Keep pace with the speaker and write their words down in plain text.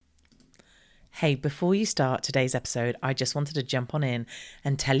Hey, before you start today's episode, I just wanted to jump on in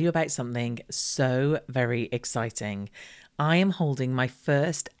and tell you about something so very exciting. I am holding my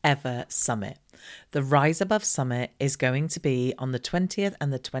first ever summit. The Rise Above Summit is going to be on the 20th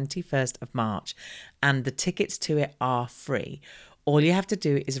and the 21st of March, and the tickets to it are free. All you have to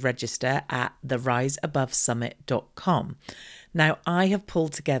do is register at theriseabovesummit.com. Now, I have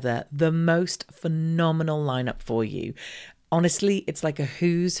pulled together the most phenomenal lineup for you. Honestly, it's like a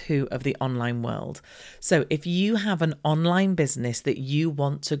who's who of the online world. So if you have an online business that you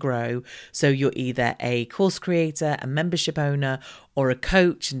want to grow, so you're either a course creator, a membership owner, or a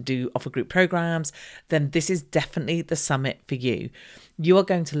coach and do offer group programs, then this is definitely the summit for you. You are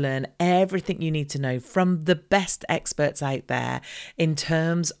going to learn everything you need to know from the best experts out there in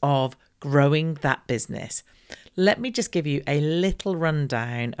terms of growing that business. Let me just give you a little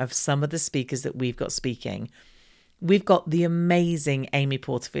rundown of some of the speakers that we've got speaking. We've got the amazing Amy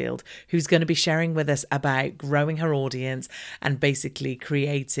Porterfield, who's going to be sharing with us about growing her audience and basically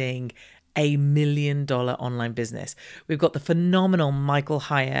creating $1 million online business. We've got the phenomenal Michael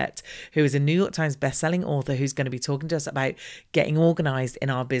Hyatt, who is a New York Times bestselling author, who's going to be talking to us about getting organized in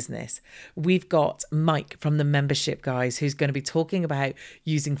our business. We've got Mike from the Membership Guys, who's going to be talking about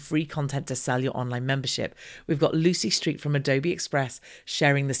using free content to sell your online membership. We've got Lucy Street from Adobe Express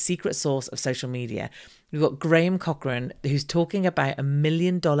sharing the secret sauce of social media. We've got Graham Cochran, who's talking about $1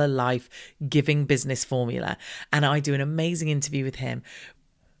 million life giving business formula. And I do an amazing interview with him.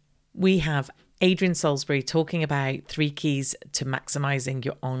 We have Adrian Salisbury talking about 3 keys to maximizing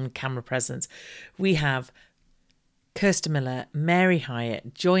your on-camera presence. We have Kirsten Miller, Mary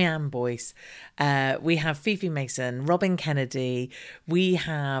Hyatt, Joyanne Boyce. We have Fifi Mason, Robin Kennedy. We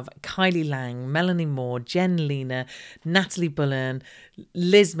have Kylie Lang, Melanie Moore, Jen Lena, Natalie Bullen,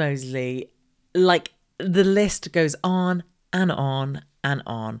 Liz Mosley. Like, the list goes on and on and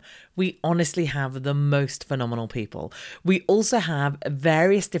on. We honestly have the most phenomenal people. We also have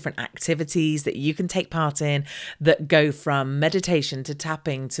various different activities that you can take part in that go from meditation to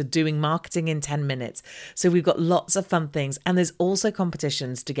tapping to doing marketing in 10 minutes. So we've got lots of fun things, and there's also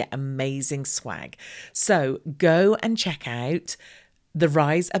competitions to get amazing swag. So go and check out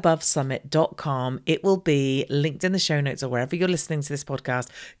theriseabovesummit.com. It will be linked in the show notes or wherever you're listening to this podcast.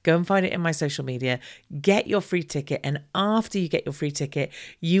 Go and find it in my social media. Get your free ticket. And after you get your free ticket,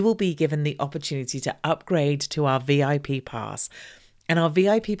 you will be given the opportunity to upgrade to our VIP pass. And our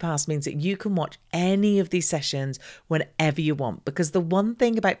VIP pass means that you can watch any of these sessions whenever you want, because the one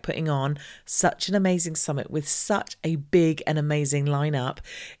thing about putting on such an amazing summit with such a big and amazing lineup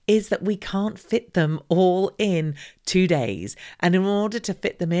is that we can't fit them all in 2 days. And in order to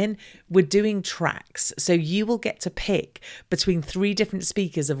fit them in, we're doing tracks. So you will get to pick between 3 different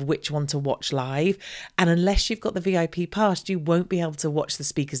speakers of which one to watch live. And unless you've got the VIP pass, you won't be able to watch the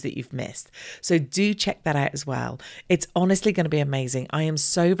speakers that you've missed. So do check that out as well. It's honestly going to be amazing. I am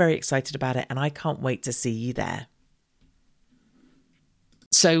so very excited about it, and I can't wait to see you there.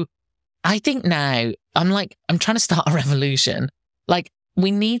 So I think now I'm trying to start a revolution. We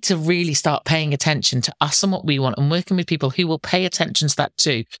need to really start paying attention to us and what we want, and working with people who will pay attention to that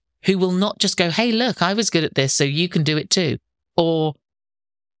too, who will not just go, hey, look, I was good at this, so you can do it too. And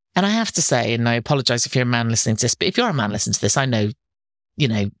I have to say, and I apologize if you're a man listening to this, but if you're a man listening to this, I know,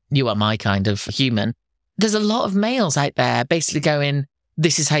 you are my kind of human. There's a lot of males out there basically going,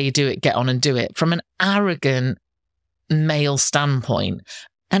 this is how you do it, get on and do it, from an arrogant male standpoint.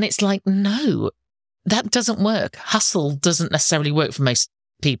 And it's like, no, that doesn't work. Hustle doesn't necessarily work for most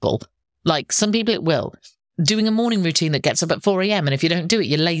people. Some people it will. Doing a morning routine that gets up at 4 a.m. and if you don't do it,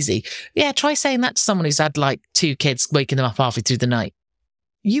 you're lazy. Yeah, try saying that to someone who's had 2 kids, waking them up halfway through the night.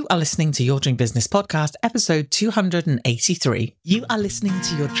 You are listening to Your Dream Business Podcast, episode 283. You are listening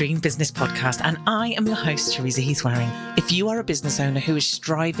to Your Dream Business Podcast, and I am your host, Teresa Heath-Waring. If you are a business owner who is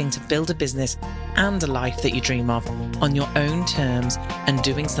striving to build a business and a life that you dream of on your own terms and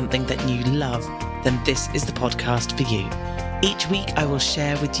doing something that you love, then this is the podcast for you. Each week, I will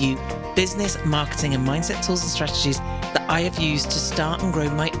share with you business, marketing, and mindset tools and strategies that I have used to start and grow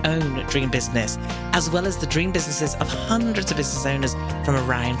my own dream business, as well as the dream businesses of hundreds of business owners from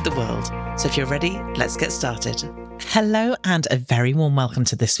around the world. So if you're ready, let's get started. Hello, and a very warm welcome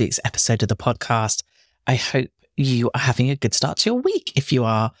to this week's episode of the podcast. I hope you are having a good start to your week if you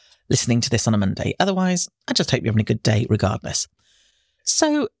are listening to this on a Monday. Otherwise, I just hope you're having a good day regardless.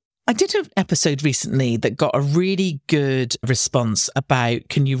 So I did an episode recently that got a really good response about,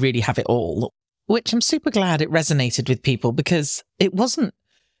 can you really have it all? Which I'm super glad it resonated with people, because it wasn't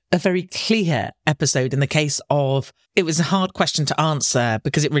a very clear episode in the case of, it was a hard question to answer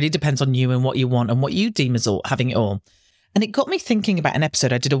because it really depends on you and what you want and what you deem as all having it all. And it got me thinking about an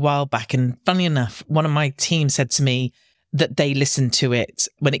episode I did a while back. And funny enough, one of my team said to me that they listened to it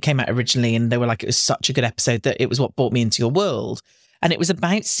when it came out originally. And they were like, it was such a good episode that it was what brought me into your world. And it was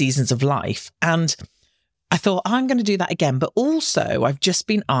about seasons of life. And I thought, I'm going to do that again. But also, I've just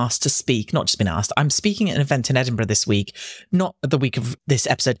been asked to speak, not just been asked, I'm speaking at an event in Edinburgh this week, not the week of this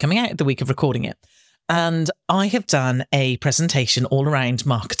episode coming out, the week of recording it. And I have done a presentation all around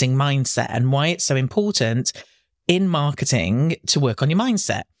marketing mindset and why it's so important in marketing to work on your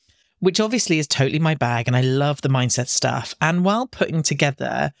mindset, which obviously is totally my bag. And I love the mindset stuff. And while putting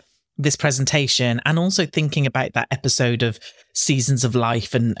together this presentation and also thinking about that episode of seasons of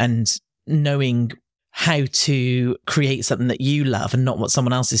life and knowing how to create something that you love and not what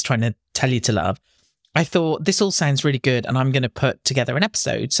someone else is trying to tell you to love, I thought this all sounds really good and I'm going to put together an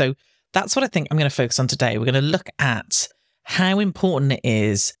episode. So that's what I think I'm going to focus on today. We're going to look at how important it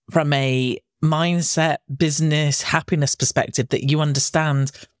is from a mindset, business, happiness perspective that you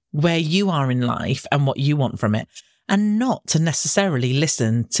understand where you are in life and what you want from it, and not to necessarily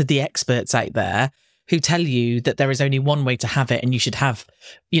listen to the experts out there who tell you that there is only one way to have it and you should have,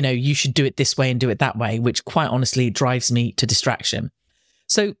 you should do it this way and do it that way, which quite honestly drives me to distraction.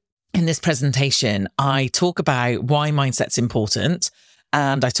 So in this presentation, I talk about why mindset's important.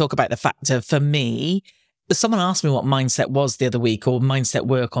 And I talk about the fact of, for me, someone asked me what mindset was the other week, or mindset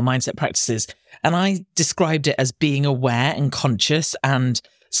work or mindset practices. And I described it as being aware and conscious and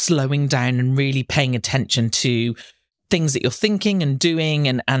slowing down and really paying attention to things that you're thinking and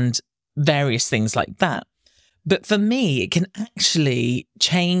doing and various things like that. But for me, it can actually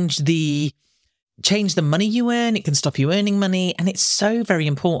change the money you earn. It can stop you earning money. And it's so very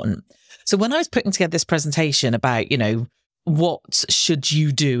important. So when I was putting together this presentation about, what should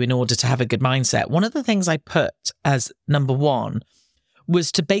you do in order to have a good mindset, one of the things I put as number one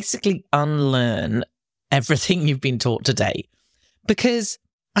was to basically unlearn everything you've been taught today. Because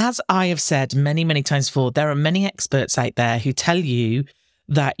as I have said many, many times before, there are many experts out there who tell you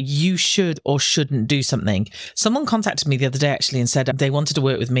that you should or shouldn't do something. Someone contacted me the other day actually and said they wanted to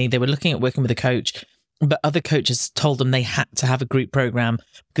work with me. They were looking at working with a coach, but other coaches told them they had to have a group program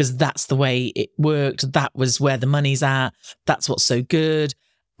because that's the way it worked. That was where the money's at. That's what's so good.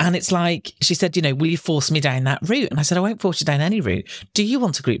 And it's like, she said, will you force me down that route? And I said, I won't force you down any route. Do you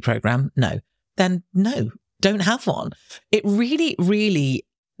want a group program? No. Then no, don't have one. It really, really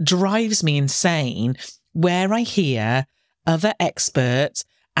drives me insane where I hear other experts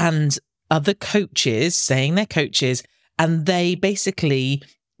and other coaches saying they're coaches, and they basically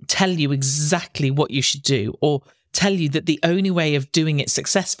tell you exactly what you should do, or tell you that the only way of doing it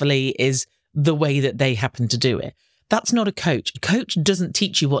successfully is the way that they happen to do it. That's not a coach. A coach doesn't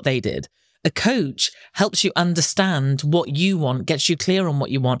teach you what they did. A coach helps you understand what you want, gets you clear on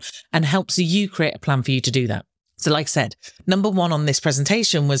what you want, and helps you create a plan for you to do that. So like I said, number one on this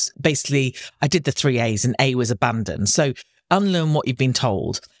presentation was basically, I did the 3 A's and A was abandon. So unlearn what you've been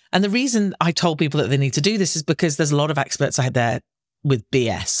told. And the reason I told people that they need to do this is because there's a lot of experts out there with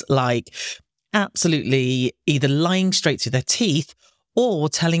BS, like absolutely either lying straight through their teeth or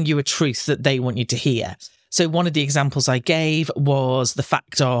telling you a truth that they want you to hear. So one of the examples I gave was the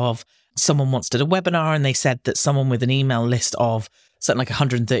fact of someone once did a webinar and they said that someone with an email list of something like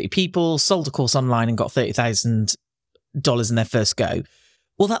 130 people sold a course online and got $30,000 in their first go.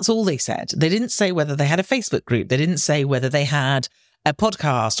 Well, that's all they said. They didn't say whether they had a Facebook group. They didn't say whether they had a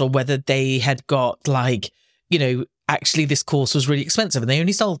podcast or whether they had got actually this course was really expensive and they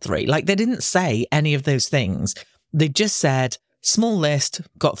only sold 3. Like, they didn't say any of those things. They just said, small list,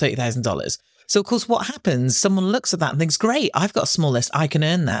 got $30,000. So of course, what happens? Someone looks at that and thinks, great, I've got a small list. I can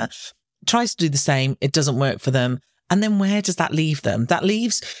earn that. Tries to do the same. It doesn't work for them. And then where does that leave them? That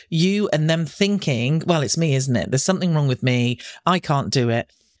leaves you and them thinking, well, it's me, isn't it? There's something wrong with me. I can't do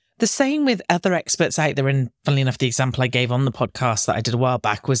it. The same with other experts out there. And funnily enough, the example I gave on the podcast that I did a while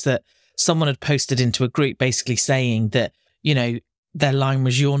back was that someone had posted into a group basically saying that, their line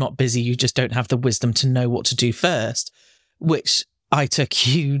was, you're not busy, you just don't have the wisdom to know what to do first, which I took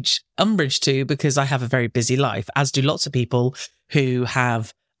huge umbrage to because I have a very busy life, as do lots of people who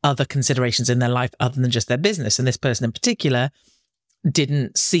have other considerations in their life other than just their business. And this person in particular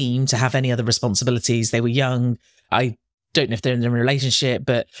didn't seem to have any other responsibilities. They were young. I don't know if they're in a relationship,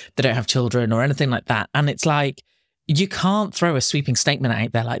 but they don't have children or anything like that. And it's like, you can't throw a sweeping statement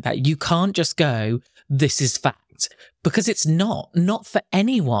out there like that. You can't just go, this is fact, because it's not for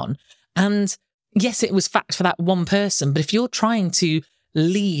anyone. And yes, it was fact for that one person. But if you're trying to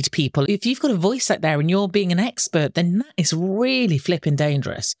lead people, if you've got a voice out there and you're being an expert, then that is really flipping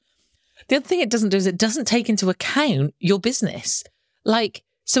dangerous. The other thing it doesn't do is it doesn't take into account your business. Like,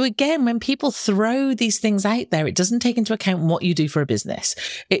 So again, when people throw these things out there, it doesn't take into account what you do for a business.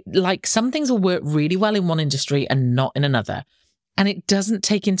 Like some things will work really well in one industry and not in another. And it doesn't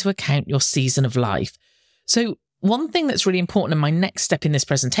take into account your season of life. So one thing that's really important in my next step in this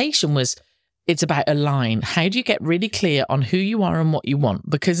presentation was it's about align. How do you get really clear on who you are and what you want?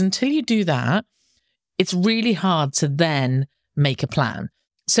 Because until you do that, it's really hard to then make a plan.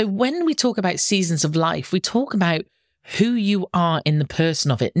 So when we talk about seasons of life, we talk about who you are in the person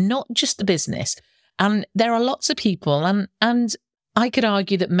of it, not just the business. And there are lots of people, and I could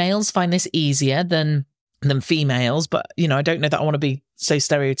argue that males find this easier than females, but I don't know that I want to be so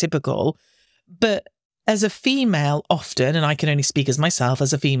stereotypical. But as a female, often, and I can only speak as myself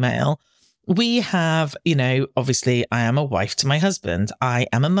as a female, we have, obviously I am a wife to my husband. I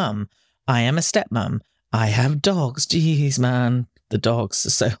am a mum. I am a stepmom. I have dogs. Jeez, man, the dogs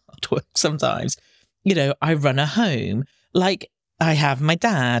are so hard work sometimes. I run a home. Like I have my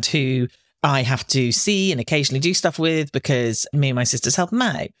dad who I have to see and occasionally do stuff with because me and my sisters help him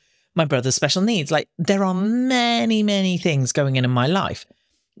out. My brother's special needs. Like there are many, many things going in my life.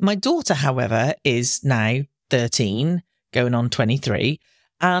 My daughter, however, is now 13, going on 23,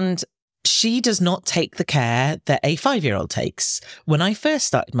 and she does not take the care that a 5-year-old takes when I first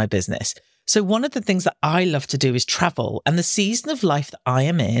started my business. So one of the things that I love to do is travel. And the season of life that I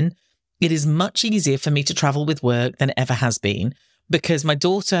am in, it is much easier for me to travel with work than it ever has been because my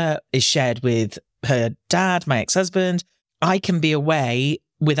daughter is shared with her dad, my ex-husband. I can be away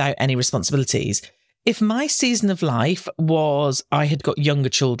without any responsibilities. If my season of life was I had got younger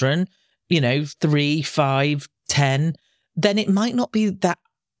children, 3, 5, 10, then it might not be that,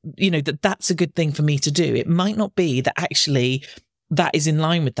 that's a good thing for me to do. It might not be that actually that is in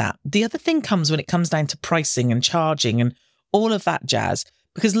line with that. The other thing comes when it comes down to pricing and charging and all of that jazz,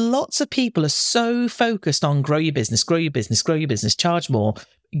 because lots of people are so focused on grow your business, charge more,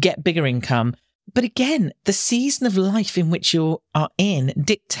 get bigger income. But again, the season of life in which you are in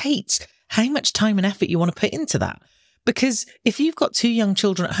dictates how much time and effort you want to put into that. Because if you've got 2 young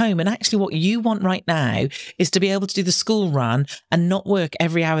children at home and actually what you want right now is to be able to do the school run and not work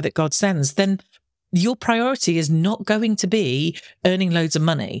every hour that God sends, then your priority is not going to be earning loads of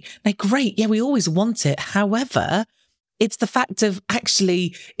money. Now, great. Yeah, we always want it. However, it's the fact of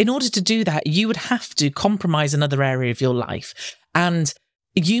actually, in order to do that, you would have to compromise another area of your life. And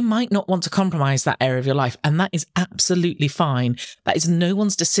you might not want to compromise that area of your life. And that is absolutely fine. That is no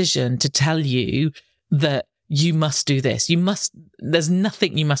one's decision to tell you that you must do this. There's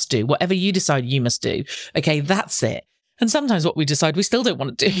nothing you must do. Whatever you decide you must do. Okay, that's it. And sometimes what we decide we still don't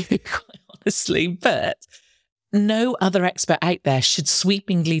want to do, quite honestly. But no other expert out there should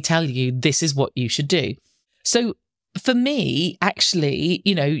sweepingly tell you this is what you should do. So for me, actually,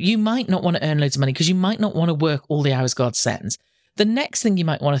 you might not want to earn loads of money because you might not want to work all the hours God sends. The next thing you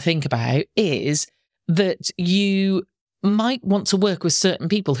might want to think about is that you might want to work with certain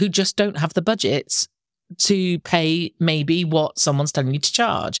people who just don't have the budgets to pay maybe what someone's telling you to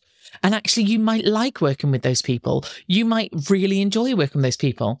charge. And actually, you might like working with those people. You might really enjoy working with those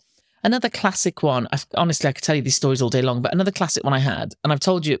people. Another classic one, honestly, I could tell you these stories all day long, but another classic one I had, and I've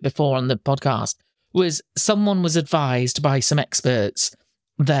told you it before on the podcast, was someone was advised by some experts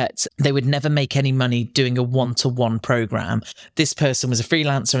that they would never make any money doing a one-to-one program. This person was a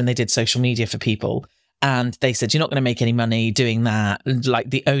freelancer and they did social media for people. And they said, you're not going to make any money doing that. Like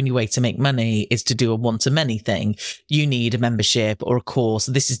the only way to make money is to do a one-to-many thing. You need a membership or a course.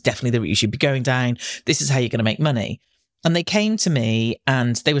 This is definitely the route you should be going down. This is how you're going to make money. And they came to me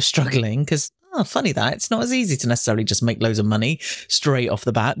and they were struggling because, funny that it's not as easy to necessarily just make loads of money straight off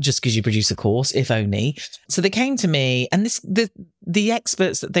the bat just because you produce a course, if only. So they came to me and the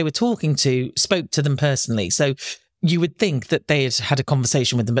experts that they were talking to spoke to them personally. So you would think that they had a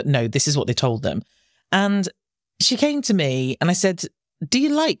conversation with them, but no, this is what they told them. And she came to me and I said, do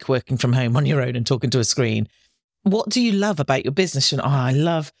you like working from home on your own and talking to a screen? What do you love about your business?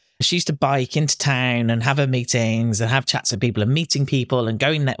 And she used to bike into town and have her meetings and have chats with people and meeting people and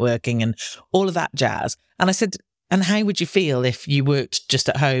going networking and all of that jazz. And I said, and how would you feel if you worked just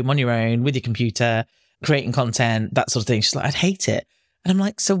at home on your own with your computer, creating content, that sort of thing? She's like, I'd hate it. And I'm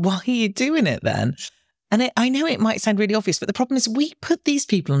like, so why are you doing it then? And I know it might sound really obvious, but the problem is we put these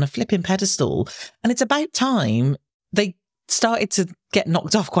people on a flipping pedestal and it's about time they started to get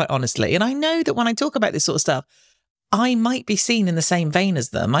knocked off, quite honestly. And I know that when I talk about this sort of stuff, I might be seen in the same vein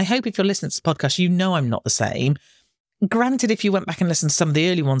as them. I hope if you're listening to this podcast, you know I'm not the same. Granted, if you went back and listened to some of the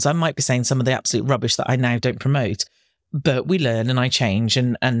early ones, I might be saying some of the absolute rubbish that I now don't promote. But we learn and I change.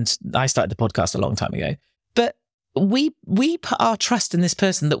 And I started the podcast a long time ago. But we put our trust in this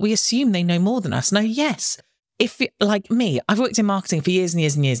person that we assume they know more than us. Now, yes, if like me, I've worked in marketing for years and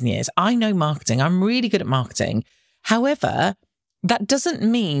years and years and years. I know marketing. I'm really good at marketing. However, that doesn't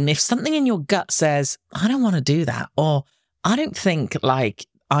mean if something in your gut says, I don't want to do that, or I don't think like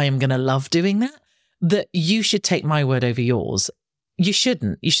I am going to love doing that, that you should take my word over yours. You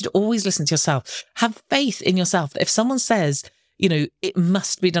shouldn't. You should always listen to yourself. Have faith in yourself. If someone says, it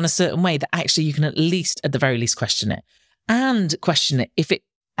must be done a certain way, that actually you can at the very least question it. And question it if it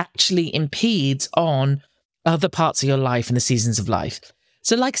actually impedes on other parts of your life and the seasons of life.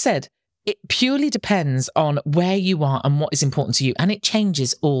 So like I said, it purely depends on where you are and what is important to you. And it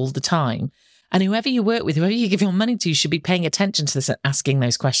changes all the time. And whoever you work with, whoever you give your money to, should be paying attention to this and asking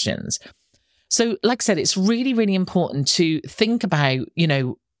those questions. So like I said, it's really, really important to think about,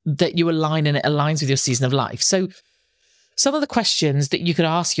 that you align and it aligns with your season of life. So some of the questions that you could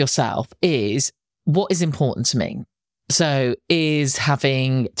ask yourself is, what is important to me? So is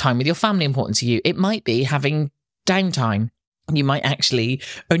having time with your family important to you? It might be having downtime. You might actually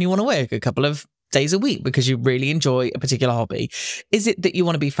only want to work a couple of days a week because you really enjoy a particular hobby. Is it that you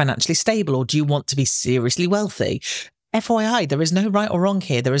want to be financially stable, or do you want to be seriously wealthy? FYI, there is no right or wrong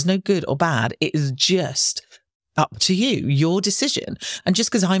here. There is no good or bad. It is just up to you, your decision. And just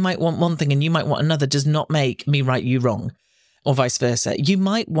because I might want one thing and you might want another does not make me right, you wrong. Or vice versa. You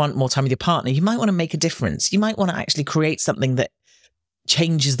might want more time with your partner. You might want to make a difference. You might want to actually create something that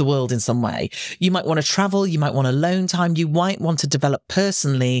changes the world in some way. You might want to travel. You might want alone time. You might want to develop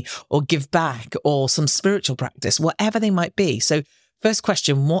personally or give back or some spiritual practice, whatever they might be. So first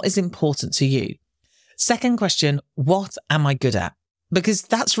question, what is important to you? Second question, what am I good at? Because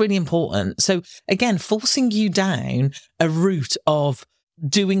that's really important. So again, forcing you down a route of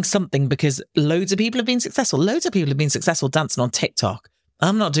doing something because loads of people have been successful. Loads of people have been successful dancing on TikTok.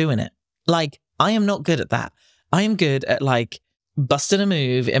 I'm not doing it. Like, I am not good at that. I am good at like busting a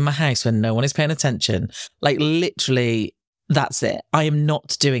move in my house when no one is paying attention. Like literally, that's it. I am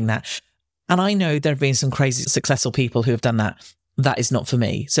not doing that. And I know there have been some crazy successful people who have done that. That is not for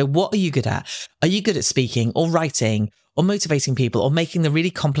me. So what are you good at? Are you good at speaking or writing or motivating people or making the really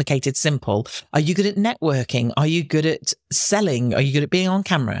complicated simple? Are you good at networking? Are you good at selling? Are you good at being on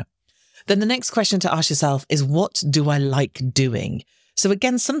camera? Then the next question to ask yourself is, what do I like doing? So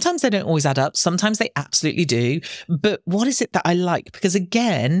again, sometimes they don't always add up. Sometimes they absolutely do. But what is it that I like? Because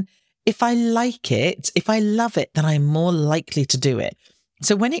again, if I like it, if I love it, then I'm more likely to do it.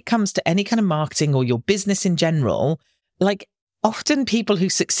 So when it comes to any kind of marketing or your business in general, like often people who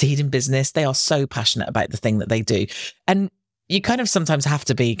succeed in business, they are so passionate about the thing that they do. And you kind of sometimes have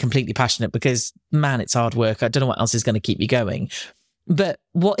to be completely passionate because, man, it's hard work. I don't know what else is going to keep you going. But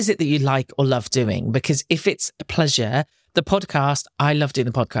what is it that you like or love doing? Because if it's a pleasure, the podcast, I love doing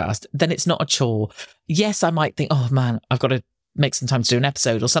the podcast, then it's not a chore. Yes, I might think, oh man, I've got to make some time to do an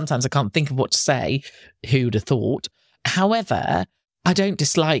episode, or sometimes I can't think of what to say. Who'd have thought? However, I don't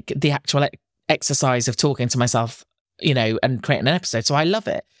dislike the actual exercise of talking to myself, and creating an episode. So I love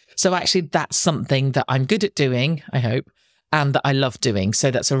it. So actually that's something that I'm good at doing, I hope, and that I love doing.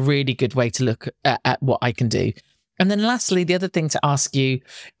 So that's a really good way to look at what I can do. And then lastly, the other thing to ask you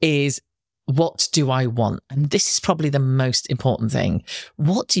is, what do I want? And this is probably the most important thing.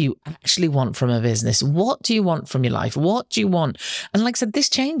 What do you actually want from a business? What do you want from your life? What do you want? And like I said, this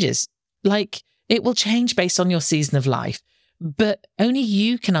changes. Like, it will change based on your season of life, but only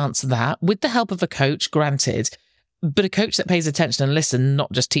you can answer that with the help of a coach, granted, but a coach that pays attention and listen,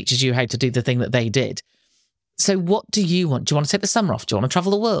 not just teaches you how to do the thing that they did. So what do you want? Do you want to take the summer off? Do you want to travel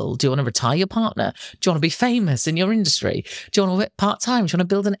the world? Do you want to retire your partner? Do you want to be famous in your industry? Do you want to work part-time? Do you want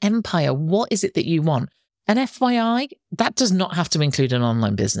to build an empire? What is it that you want? And FYI, that does not have to include an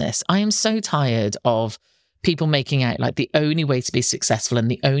online business. I am so tired of people making out like the only way to be successful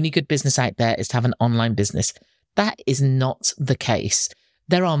and the only good business out there is to have an online business. That is not the case.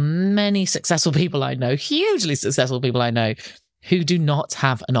 There are many successful people I know, hugely successful people I know, who do not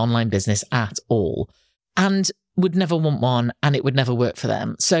have an online business at all and would never want one, and it would never work for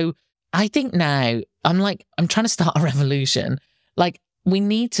them. So I think now I'm trying to start a revolution. Like, we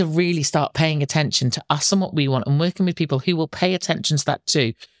need to really start paying attention to us and what we want, and working with people who will pay attention to that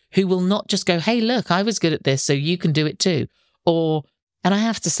too, who will not just go, hey, look, I was good at this, so you can do it too. Or, and I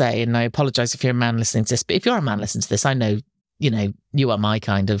have to say, and I apologize if you're a man listening to this, but if you're a man listening to this, I know, you are my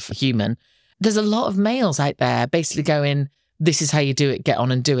kind of human. There's a lot of males out there basically going, this is how you do it, get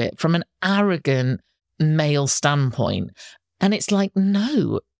on and do it, from an arrogant male standpoint. And it's like,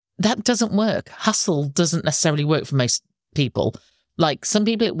 no, that doesn't work. Hustle doesn't necessarily work for most people. Like, some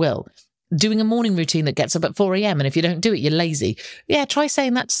people it will. Doing a morning routine that gets up at 4 a.m. and if you don't do it, you're lazy. Yeah, try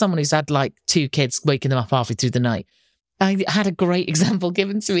saying that to someone who's had like 2 kids, waking them up halfway through the night. I had a great example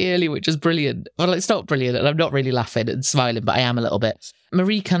given to me earlier, which was brilliant. Well, it's not brilliant, and I'm not really laughing and smiling, but I am a little bit.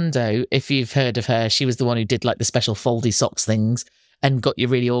 Marie Kondo, if you've heard of her, she was the one who did like the special foldy socks things and got you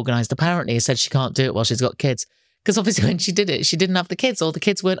really organised. Apparently, said she can't do it while she's got kids. Because obviously when she did it, she didn't have the kids, or the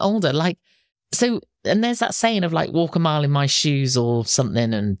kids weren't older. Like, so, and there's that saying of like, walk a mile in my shoes or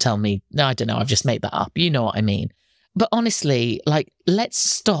something and tell me, no, I don't know, I've just made that up. You know what I mean? But honestly, like, let's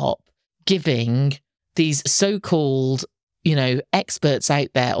stop giving these so-called, experts out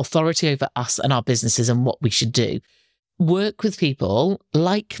there authority over us and our businesses and what we should do. Work with people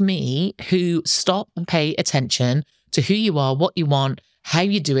like me who stop and pay attention to who you are, what you want, how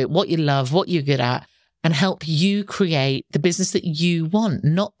you do it, what you love, what you're good at, and help you create the business that you want,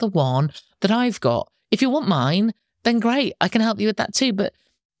 not the one that I've got. If you want mine, then great, I can help you with that too, but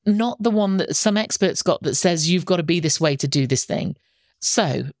not the one that some experts got that says you've got to be this way to do this thing.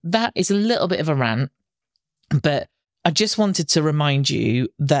 So that is a little bit of a rant, but I just wanted to remind you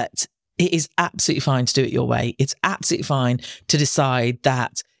that it is absolutely fine to do it your way. It's absolutely fine to decide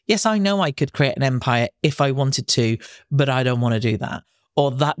that, yes, I know I could create an empire if I wanted to, but I don't want to do that. Or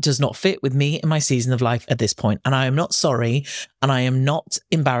that does not fit with me in my season of life at this point. And I am not sorry, and I am not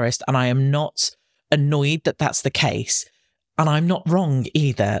embarrassed, and I am not annoyed that that's the case. And I'm not wrong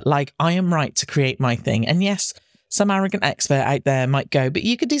either. Like, I am right to create my thing. And yes, some arrogant expert out there might go, but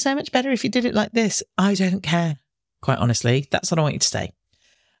you could do so much better if you did it like this. I don't care. Quite honestly, that's what I want you to say.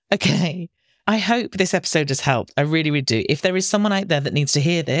 Okay. I hope this episode has helped. I really, really do. If there is someone out there that needs to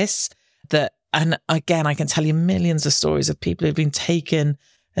hear this, and again, I can tell you millions of stories of people who've been taken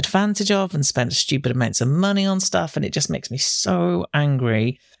advantage of and spent stupid amounts of money on stuff. And it just makes me so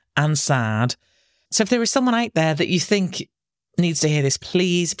angry and sad. So if there is someone out there that you think needs to hear this,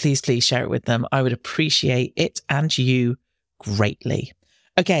 please, please, please share it with them. I would appreciate it and you greatly.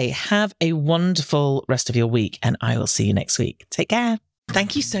 Okay, have a wonderful rest of your week, and I will see you next week. Take care.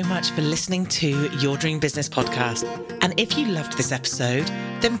 Thank you so much for listening to Your Dream Business Podcast. And if you loved this episode,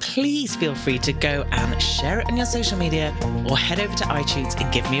 then please feel free to go and share it on your social media or head over to iTunes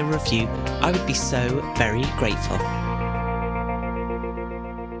and give me a review. I would be so very grateful.